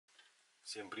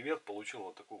Всем привет! Получил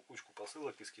вот такую кучку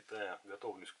посылок из Китая.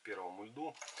 Готовлюсь к первому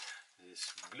льду.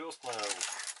 Здесь блесна,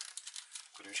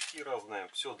 крючки разные.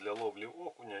 Все для ловли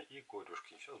окуня и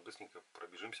корюшки. Сейчас быстренько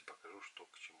пробежимся, покажу, что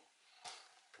к чему.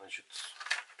 Значит,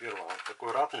 первое. Вот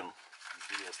такой ратлин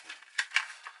интересный.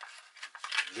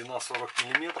 Длина 40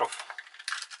 миллиметров.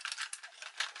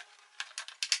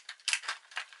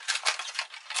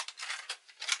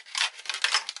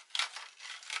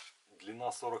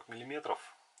 Длина 40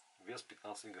 миллиметров. Вес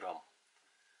 15 грамм.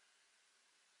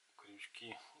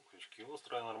 Крючки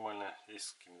острые, нормально. Есть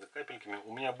с какими-то капельками.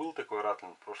 У меня был такой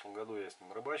ратлин. В прошлом году я с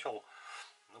ним рыбачил,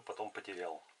 но потом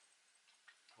потерял.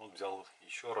 Вот взял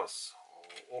еще раз.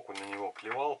 Окунь на него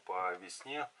клевал по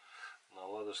весне на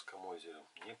Ладожском озере.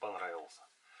 Мне понравился.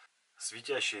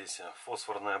 Светящаяся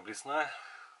фосфорная блесна.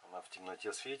 Она в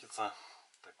темноте светится.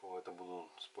 Такого это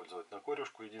буду использовать на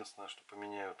корюшку. Единственное, что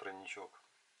поменяю тройничок.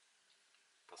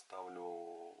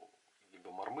 Поставлю либо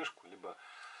мормышку, либо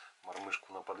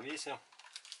мормышку на подвесе.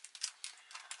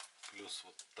 Плюс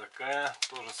вот такая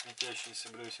тоже светящаяся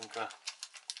блесенка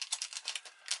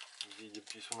в виде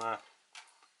писюна.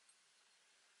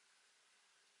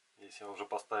 Здесь я уже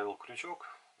поставил крючок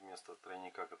вместо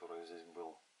тройника, который здесь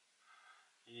был.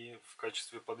 И в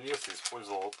качестве подвеса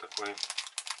использовал вот такой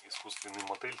искусственный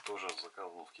мотыль, тоже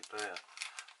заказан в Китае.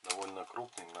 Довольно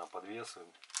крупный, на подвесы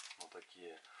вот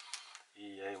такие. И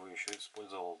я его еще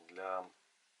использовал для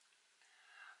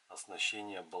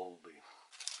оснащения балды.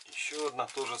 Еще одна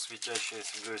тоже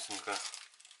светящаяся блесенка.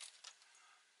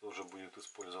 Тоже будет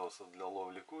использоваться для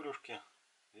ловли корюшки.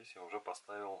 Здесь я уже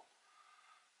поставил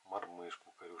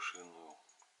мормышку корюшинную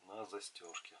на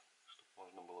застежке, чтобы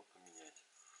можно было поменять.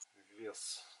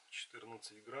 Вес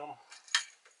 14 грамм.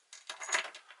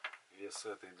 Вес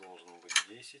этой должен быть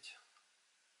 10.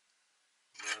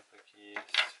 Да, такие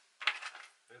есть.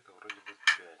 Это вроде бы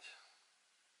 5.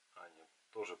 А нет,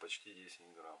 тоже почти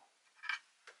 10 грамм.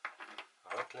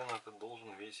 Ратлин этот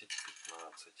должен весить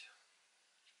 15.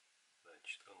 Да,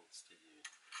 14,9.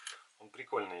 Он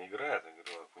прикольно играет, я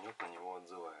говорю, окунек на него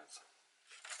отзывается.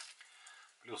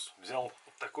 Плюс взял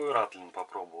вот такой ратлин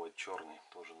попробовать, черный,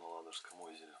 тоже на Ладожском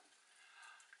озере.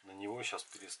 На него сейчас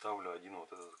переставлю один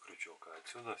вот этот крючок, а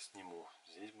отсюда сниму.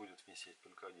 Здесь будет висеть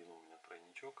только один у меня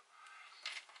тройничок.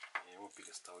 Я его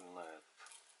переставлю на этот.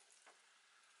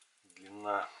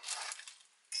 Длина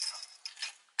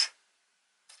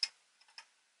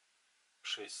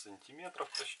 6 сантиметров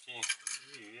почти.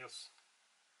 И вес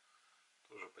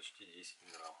тоже почти 10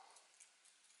 грамм.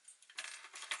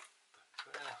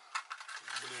 Такая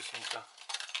блесенка.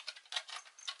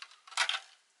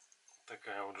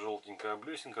 Такая вот желтенькая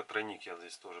блесенка. Тройник я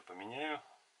здесь тоже поменяю.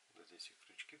 Вот здесь и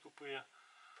крючки тупые.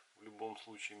 В любом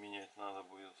случае менять надо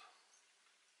будет.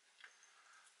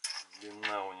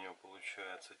 Длина у нее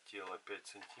получается тело 5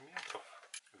 сантиметров.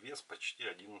 Вес почти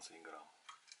 11 грамм.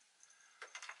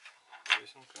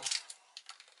 Блесенка.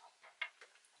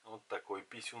 Вот такой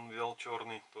писюн взял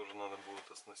черный. Тоже надо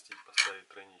будет оснастить, поставить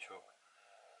тройничок.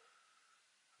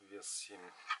 Вес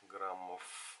 7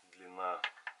 граммов. Длина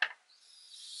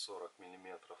 40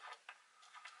 миллиметров.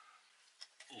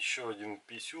 Еще один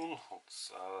писюн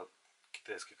от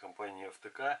китайской компании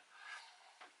ФТК.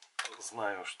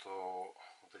 Знаю, что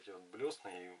вот эти вот блесны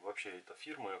и вообще эта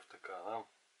фирма ФТК, она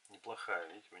неплохая.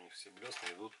 Видите, у них все блесны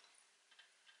идут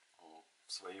в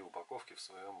своей упаковке, в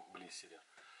своем блисере.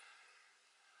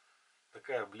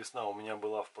 Такая блесна у меня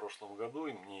была в прошлом году,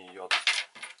 и мне ее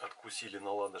откусили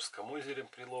на Ладожском озере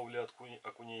при ловле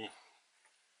окуней.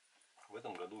 В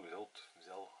этом году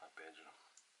взял опять же.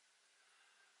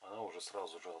 Она уже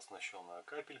сразу же оснащенная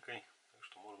капелькой, так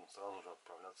что можно сразу же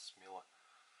отправляться смело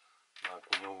на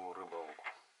окуневую рыбалку.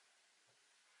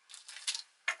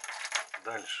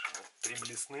 Дальше. Вот 3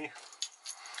 блесны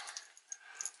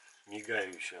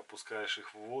мигающие. Опускаешь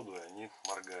их в воду, и они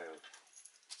моргают.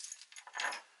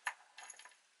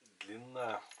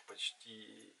 Длина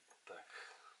почти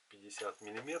 50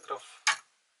 миллиметров.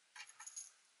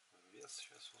 Вес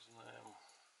сейчас узнаем.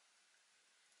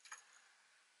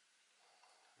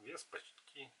 Вес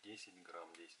почти 10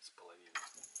 грамм, 10,5.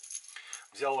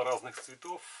 Взял разных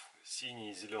цветов.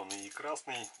 Синий, зеленый и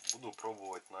красный. Буду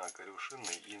пробовать на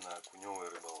корюшинной и на окуневой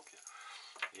рыбалке.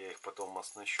 Я их потом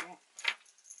оснащу.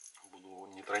 Буду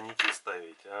не тройники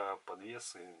ставить, а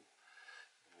подвесы,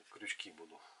 крючки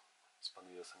буду с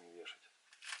подвесами вешать.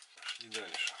 Пошли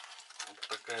дальше. Вот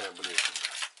такая блесна.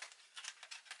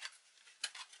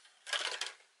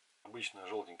 Обычная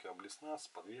желтенькая блесна с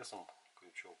подвесом,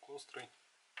 крючок острый.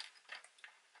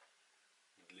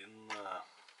 Длина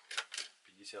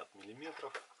 50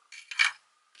 миллиметров.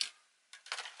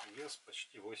 Вес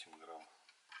почти 8 грамм.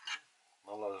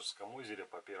 на Ладожском озере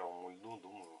по первому льду,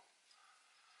 думаю,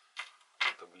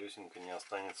 эта блесенка не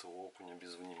останется у окуня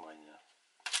без внимания.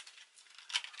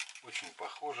 Очень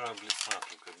похожая блесна,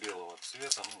 только белого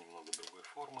цвета, ну, немного другой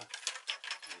формы.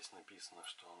 Здесь написано,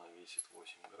 что она весит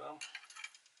 8 грамм,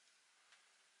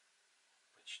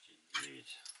 почти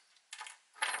 9.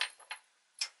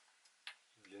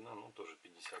 Длина, ну, тоже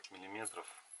 50 миллиметров,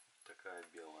 такая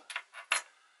белая.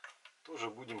 Тоже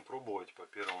будем пробовать по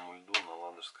первому льду на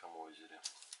Ладожском озере.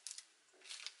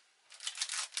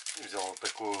 И взял вот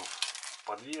такой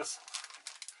подвес.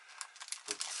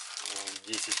 Тут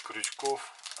 10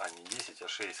 крючков, не 10, а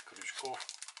 6 крючков.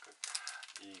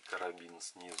 И карабин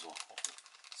снизу,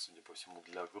 судя по всему,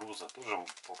 для груза. Тоже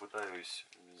попытаюсь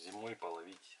зимой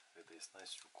половить этой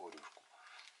снастью корюшку.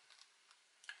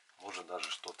 Может,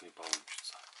 даже что-то и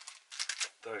получится.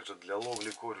 Также для ловли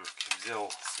корюшки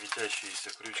взял светящиеся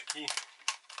крючки.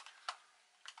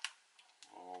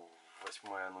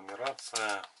 8-я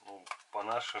нумерация. Ну,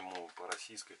 по-нашему, по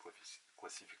российской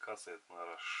классификации, это,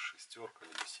 наверное, 6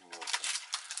 либо 7.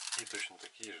 И точно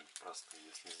такие же простые.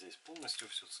 Если здесь полностью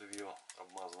все цевье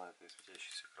обмазано этой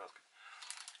светящейся краской,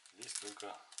 здесь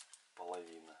только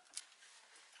половина.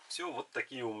 Все, вот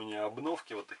такие у меня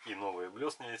обновки, вот такие новые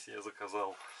блесна я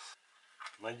заказал.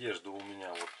 Надежда у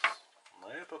меня вот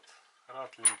на этот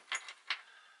ратлин,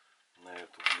 на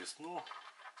эту блесну.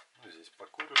 Ну, здесь по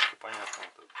корюшке, понятно.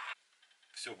 Вот это.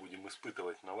 Все будем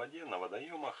испытывать на воде, на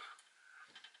водоемах.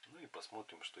 Ну и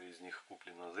посмотрим, что из них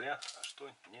куплено зря, а что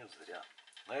не зря.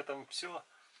 На этом все.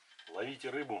 Ловите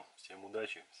рыбу. Всем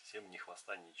удачи, всем ни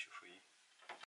хвоста, ни чешуи.